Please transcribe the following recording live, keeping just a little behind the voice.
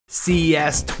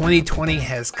CES 2020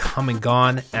 has come and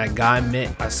gone, and I gotta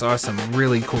admit, I saw some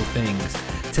really cool things.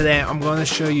 Today, I'm going to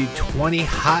show you 20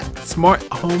 hot smart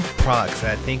home products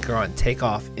that I think are on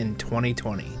takeoff in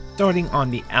 2020. Starting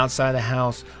on the outside of the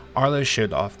house, Arlo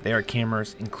showed off their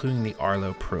cameras, including the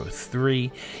Arlo Pro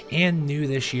 3, and new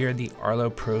this year, the Arlo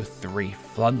Pro 3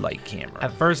 floodlight camera.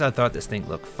 At first, I thought this thing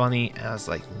looked funny, and I was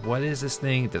like, what is this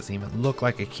thing? It doesn't even look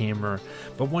like a camera.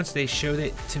 But once they showed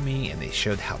it to me, and they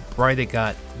showed how bright it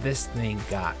got, this thing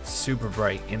got super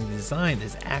bright, and the design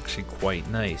is actually quite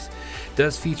nice. It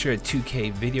does feature a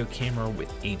 2K video camera with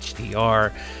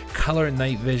HDR, color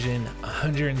night vision,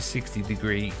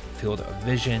 160-degree field of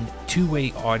vision,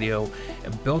 two-way audio, a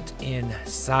built-in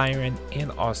siren, and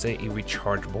also a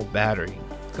rechargeable battery.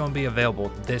 It's going to be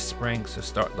available this spring, so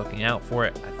start looking out for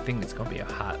it. I think it's going to be a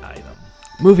hot item.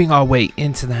 Moving our way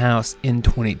into the house in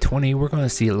 2020, we're going to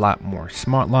see a lot more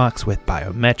smart locks with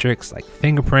biometrics like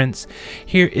fingerprints.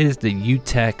 Here is the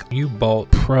UTech U-Bolt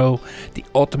Pro, the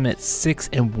ultimate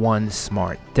 6-in-1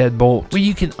 smart deadbolt, where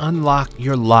you can unlock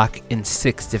your lock in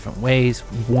 6 different ways.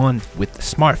 1 with the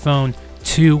smartphone,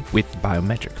 2 with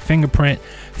biometric fingerprint,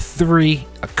 3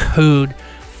 a code,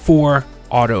 4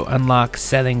 auto unlock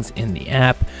settings in the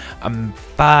app,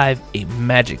 5 a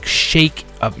magic shake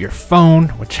of your phone,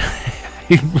 which I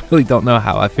really don't know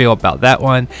how I feel about that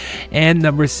one, and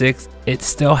number 6, it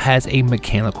still has a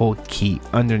mechanical key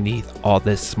underneath all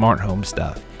this smart home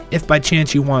stuff. If by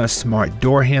chance you want a smart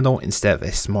door handle instead of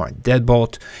a smart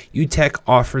deadbolt, UTech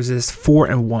offers this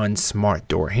 4-in-1 smart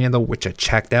door handle, which I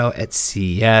checked out at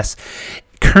CES.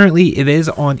 Currently, it is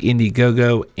on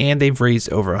Indiegogo, and they've raised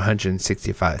over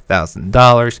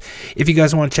 $165,000. If you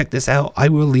guys want to check this out, I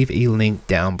will leave a link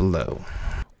down below.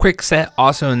 Kwikset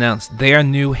also announced their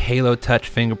new Halo Touch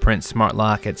fingerprint smart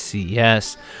lock at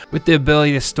CES with the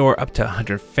ability to store up to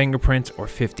 100 fingerprints or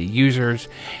 50 users,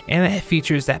 and it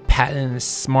features that patented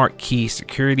smart key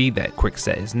security that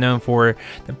Kwikset is known for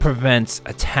that prevents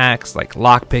attacks like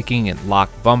lock picking and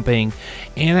lock bumping,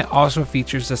 and it also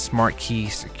features a smart key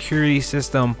security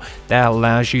system that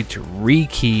allows you to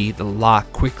rekey the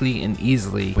lock quickly and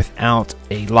easily without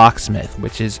a locksmith,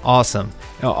 which is awesome.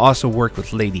 It'll also work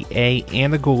with Lady A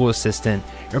and the Google Assistant.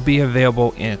 It'll be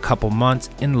available in a couple months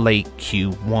in late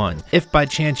Q1. If by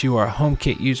chance you are a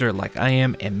HomeKit user like I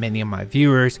am and many of my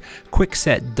viewers,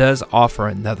 Kwikset does offer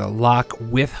another lock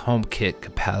with HomeKit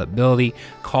compatibility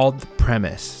called the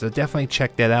Premise, so definitely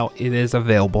check that out. It is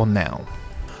available now.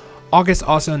 August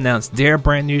also announced their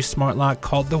brand new smart lock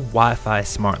called the Wi-Fi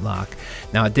Smart Lock.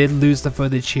 Now I did lose the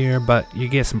footage here, but you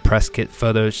get some press kit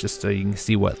photos just so you can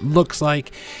see what it looks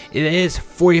like. It is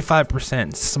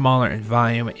 45% smaller in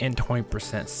volume and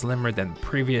 20% slimmer than the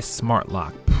previous Smart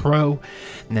Lock Pro.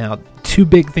 Now, 2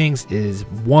 big things is,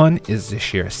 1 is the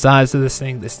sheer size of this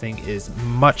thing. This thing is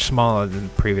much smaller than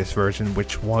the previous version,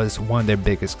 which was one of their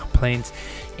biggest complaints.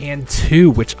 And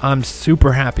 2, which I'm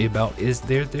super happy about, is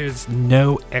there's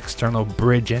no external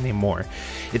bridge anymore.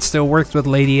 It still works with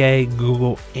Lady A,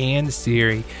 Google, and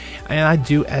Siri, and I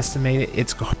do estimate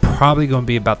it's probably going to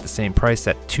be about the same price,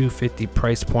 at $250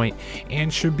 price point,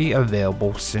 and should be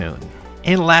available soon.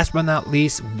 And last but not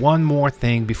least, one more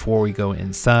thing before we go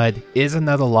inside is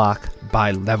another lock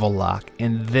by Level Lock,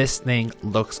 and this thing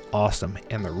looks awesome,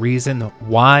 and the reason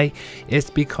why is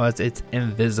because it's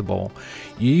invisible.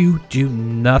 You do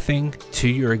nothing to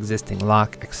your existing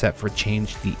lock except for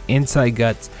change the inside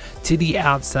guts to the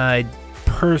outside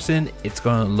person. It's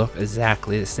going to look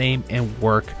exactly the same and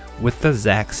work with the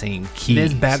exact same keys. It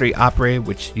is battery operated,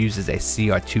 which uses a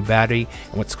CR2 battery,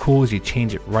 and what's cool is you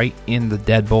change it right in the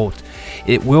deadbolt.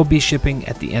 It will be shipping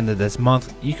at the end of this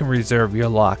month. You can reserve your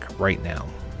lock right now.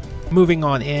 Moving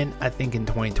on in, I think in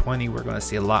 2020 we're going to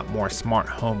see a lot more smart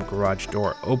home garage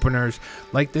door openers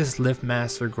like this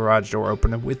LiftMaster garage door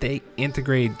opener with a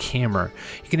integrated camera.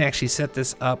 You can actually set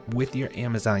this up with your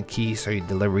Amazon key so your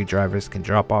delivery drivers can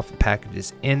drop off the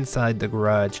packages inside the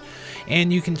garage,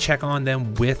 and you can check on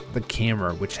them with the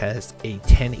camera, which has a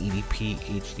 1080p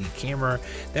HD camera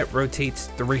that rotates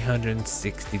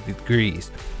 360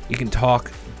 degrees. You can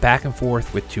talk back and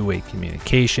forth with two-way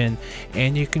communication,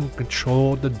 and you can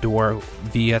control the door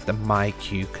via the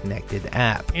MyQ connected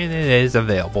app, and it is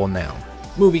available now.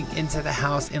 Moving into the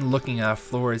house and looking at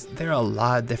floors, there are a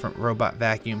lot of different robot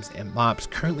vacuums and mops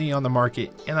currently on the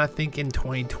market, and I think in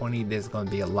 2020 there's going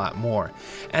to be a lot more.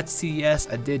 At CES,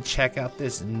 I did check out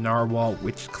this Narwhal,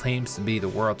 which claims to be the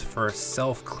world's first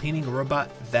self-cleaning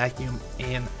robot vacuum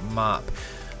and mop.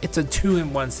 It's a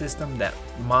 2-in-1 system that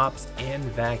mops and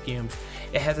vacuums.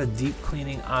 It has a deep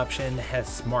cleaning option, has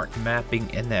smart mapping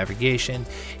and navigation,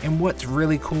 and what's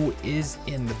really cool is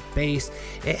in the base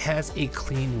it has a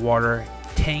clean water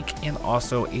tank and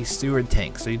also a sewer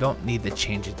tank, so you don't need to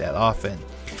change it that often.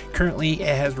 Currently,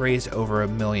 it has raised over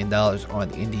 $1 million on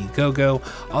Indiegogo.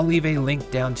 I'll leave a link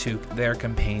down to their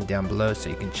campaign down below so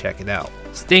you can check it out.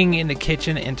 Staying in the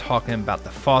kitchen and talking about the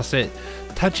faucet,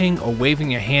 touching or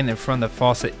waving your hand in front of the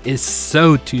faucet is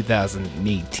so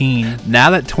 2018. Now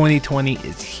that 2020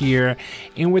 is here,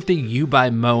 and with the You by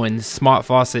Moen smart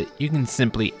faucet, you can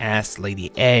simply ask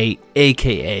Lady A,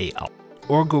 aka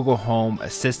or Google Home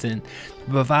Assistant,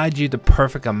 to provide you the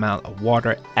perfect amount of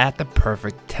water at the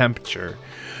perfect temperature.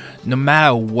 No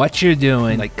matter what you're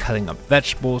doing, like cutting up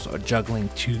vegetables or juggling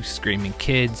 2 screaming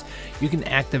kids, you can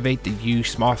activate the You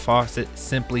Smart Faucet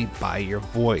simply by your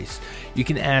voice. You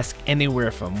can ask anywhere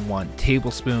from 1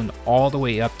 tablespoon all the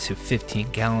way up to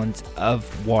 15 gallons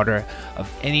of water of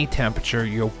any temperature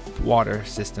your water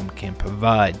system can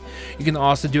provide. You can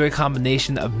also do a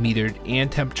combination of metered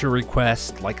and temperature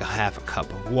requests, like a half a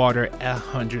cup of water at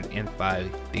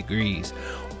 105 degrees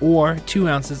or 2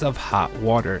 ounces of hot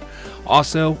water.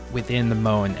 Also, within the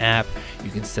Moen app,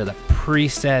 you can set up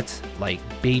presets like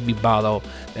baby bottle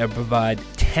that provide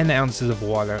 10 ounces of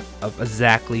water of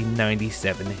exactly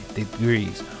 97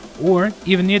 degrees, or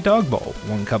even your dog bowl,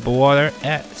 1 cup of water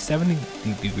at 70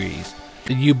 degrees.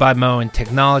 The You by Moen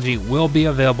technology will be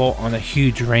available on a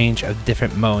huge range of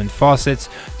different Moen faucets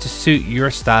to suit your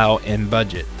style and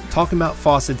budget. Talking about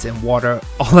faucets and water,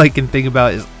 all I can think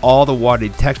about is all the water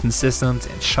detection systems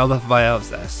and shutoff valves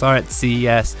that I saw at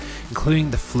CES,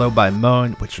 including the Flow by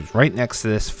Moen, which was right next to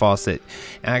this faucet.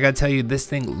 And I gotta tell you, this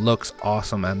thing looks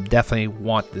awesome. I definitely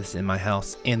want this in my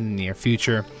house in the near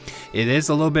future. It is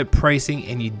a little bit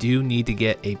pricey and you do need to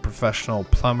get a professional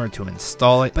plumber to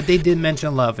install it, but they did mention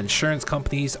a lot of insurance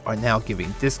companies are now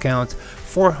giving discounts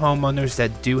for homeowners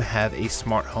that do have a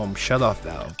smart home shutoff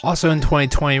valve. Also in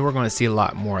 2020, we're going to see a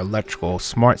lot more electrical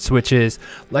smart switches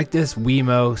like this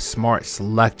Wemo Smart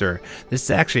Selector. This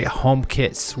is actually a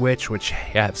HomeKit switch which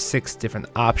have 6 different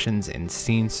options and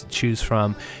scenes to choose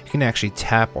from. You can actually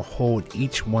tap or hold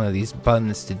each one of these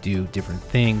buttons to do different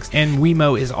things. And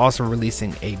Wemo is also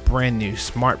releasing a brand new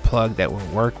smart plug that will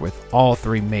work with all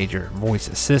 3 major voice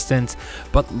assistants.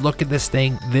 But look at this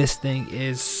thing. This thing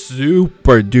is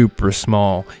super duper small.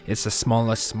 It's the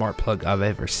smallest smart plug I've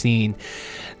ever seen.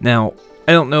 Now,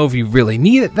 I don't know if you really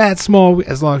need it that small,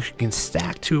 as long as you can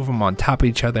stack 2 of them on top of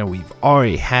each other, and we've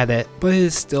already had it, but it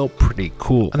is still pretty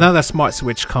cool. Another smart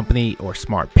switch company or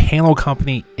smart panel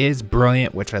company is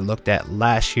Brilliant, which I looked at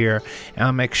last year, and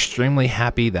I'm extremely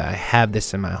happy that I have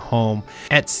this in my home.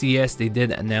 At CES, they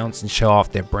did announce and show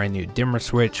off their brand new dimmer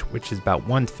switch, which is about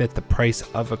 1/5 the price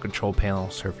of a control panel.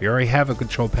 So if you already have a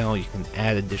control panel, you can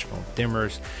add additional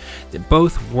dimmers. They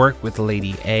both work with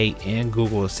Lady A and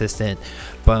Google Assistant,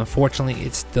 but unfortunately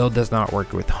it still does not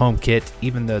work with HomeKit,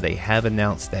 even though they have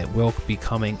announced that it will be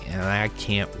coming, and I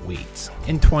can't wait.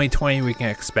 In 2020, we can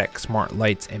expect smart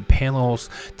lights and panels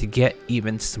to get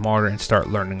even smarter and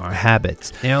start learning our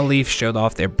habits. Nanoleaf showed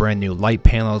off their brand new light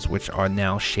panels, which are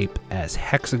now shaped as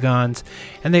hexagons,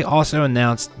 and they also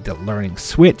announced the learning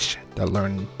switch, the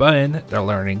learning button, the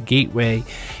learning gateway,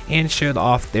 and showed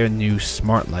off their new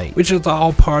smart light, which is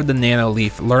all part of the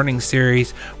Nanoleaf learning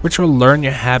series, which will learn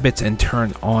your habits and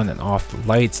turn on and off the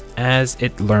lights as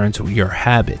it learns your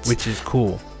habits, which is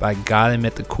cool. But I gotta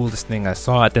admit, the coolest thing I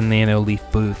saw at the Nanoleaf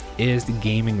booth is the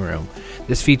gaming room.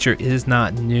 This feature is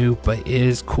not new, but it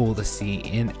is cool to see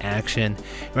in action.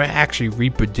 It will actually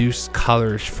reproduce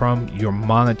colors from your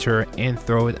monitor and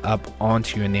throw it up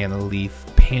onto your Nanoleaf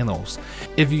panels.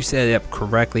 If you set it up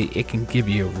correctly, it can give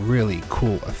you a really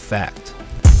cool effect.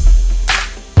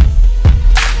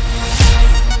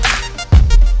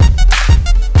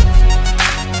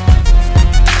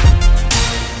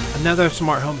 Another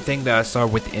smart home thing that I saw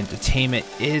with entertainment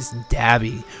is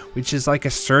Dabby, which is like a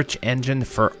search engine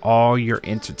for all your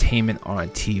entertainment on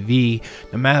TV,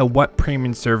 no matter what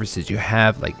premium services you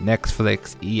have like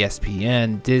Netflix,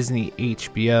 ESPN, Disney,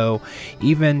 HBO,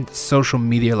 even social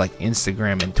media like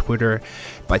Instagram and Twitter.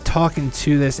 By talking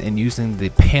to this and using the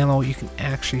panel, you can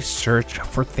actually search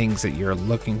for things that you're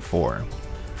looking for.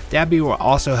 Dabby will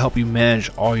also help you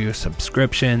manage all your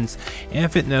subscriptions, and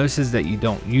if it notices that you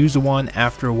don't use one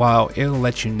after a while, it'll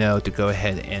let you know to go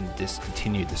ahead and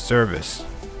discontinue the service.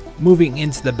 Moving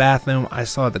into the bathroom, I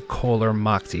saw the Kohler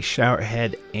Moxie shower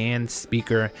head and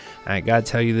speaker, and I gotta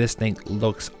tell you, this thing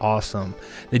looks awesome.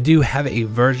 They do have a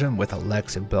version with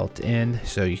Alexa built in,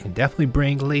 so you can definitely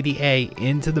bring Lady A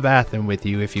into the bathroom with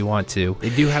you if you want to. They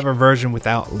do have a version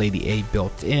without Lady A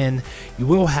built in. You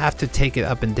will have to take it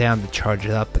up and down to charge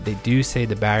it up, but they do say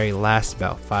the battery lasts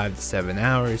about 5 to 7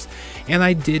 hours, and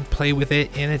I did play with it,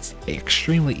 and it's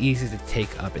extremely easy to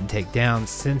take up and take down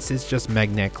since it's just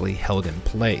magnetically held in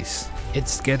place.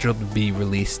 It's scheduled to be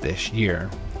released this year.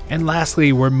 And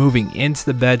lastly, we're moving into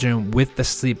the bedroom with the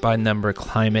Sleep by Number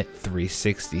Climate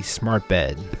 360 smart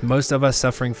bed. With most of us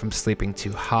suffering from sleeping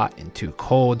too hot and too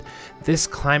cold, this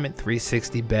Climate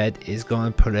 360 bed is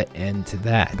going to put an end to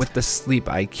that. With the Sleep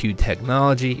IQ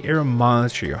technology, it will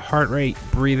monitor your heart rate,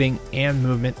 breathing, and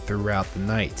movement throughout the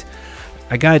night.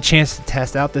 I got a chance to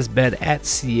test out this bed at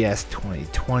CES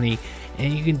 2020,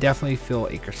 and you can definitely feel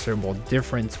a considerable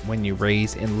difference when you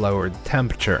raise and lower the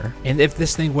temperature. And if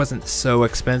this thing wasn't so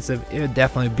expensive, it would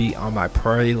definitely be on my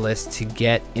priority list to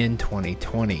get in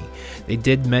 2020. They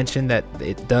did mention that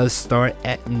it does start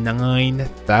at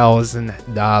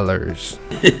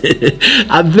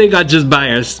 $9,000. I think I'll just buy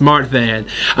a smart fan.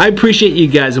 I appreciate you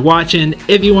guys watching.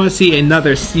 If you want to see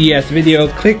another CES video,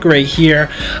 click right here.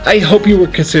 I hope you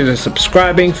would consider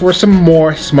subscribing for some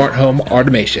more smart home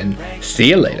automation. See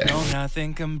you later.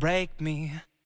 Nothing can break me.